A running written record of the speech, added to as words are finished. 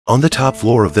On the top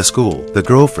floor of the school, the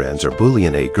girlfriends are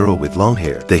bullying a girl with long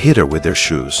hair. They hit her with their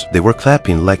shoes. They were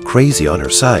clapping like crazy on her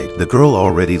side. The girl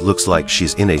already looks like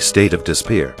she's in a state of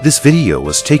despair. This video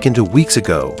was taken 2 weeks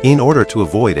ago. In order to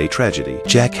avoid a tragedy,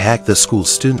 Jack hacked the school's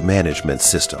student management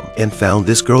system and found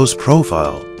this girl's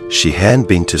profile. She hadn't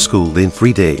been to school in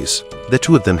 3 days. The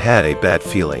two of them had a bad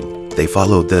feeling. They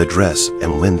followed the address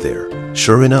and went there.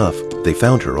 Sure enough, they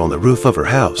found her on the roof of her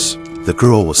house. The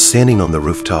girl was standing on the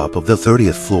rooftop of the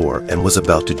 30th floor and was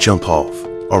about to jump off.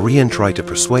 Orion tried to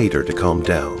persuade her to calm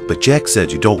down, but Jack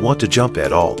said you don't want to jump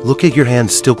at all. Look at your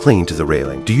hands still clinging to the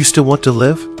railing. Do you still want to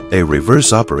live? A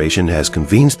reverse operation has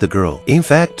convinced the girl. In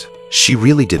fact, she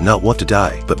really did not want to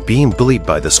die, but being bullied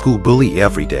by the school bully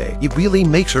every day, it really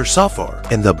makes her suffer.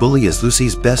 And the bully is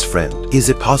Lucy's best friend. Is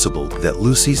it possible that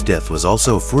Lucy's death was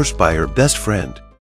also forced by her best friend?